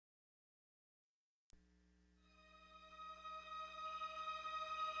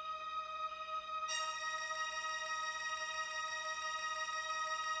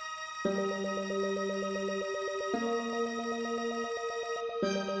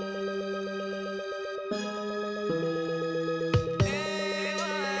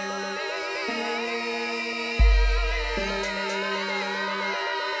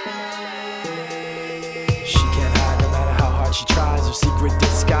She tries her secret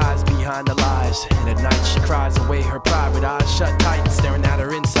disguise behind the lies, and at night she cries away her pride with eyes shut tight and staring at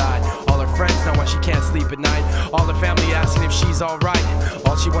her inside. All her friends know why she can't sleep at night, all her family asking if she's alright.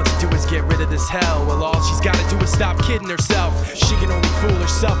 All she wants to do is get rid of this hell. Well, all she's gotta do is stop kidding herself. She can only fool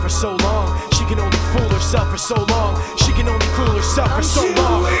herself for so long. She can only fool herself for so long. She can only fool herself for so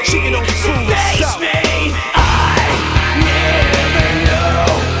long. She can only fool herself. I never know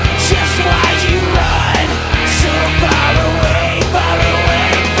just why you run so far away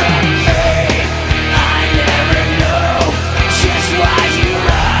from me. I never know just why you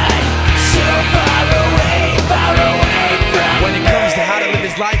run so far away from me. When it comes to how to live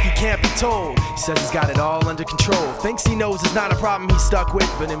his life, he can't be told. He says he's got it all under control. Thinks he knows it's not a problem he's stuck with,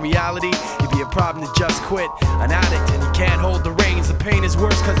 but in reality, it'd be a problem to just quit. An addict and he can't hold the reins. The pain is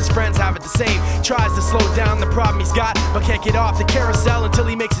worse cause his friends have it the same. Tries to slow down the problem he's got, but can't get off the carousel until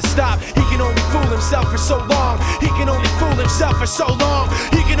he makes it stop. He can only fool himself for so long. He can only fool himself for so long.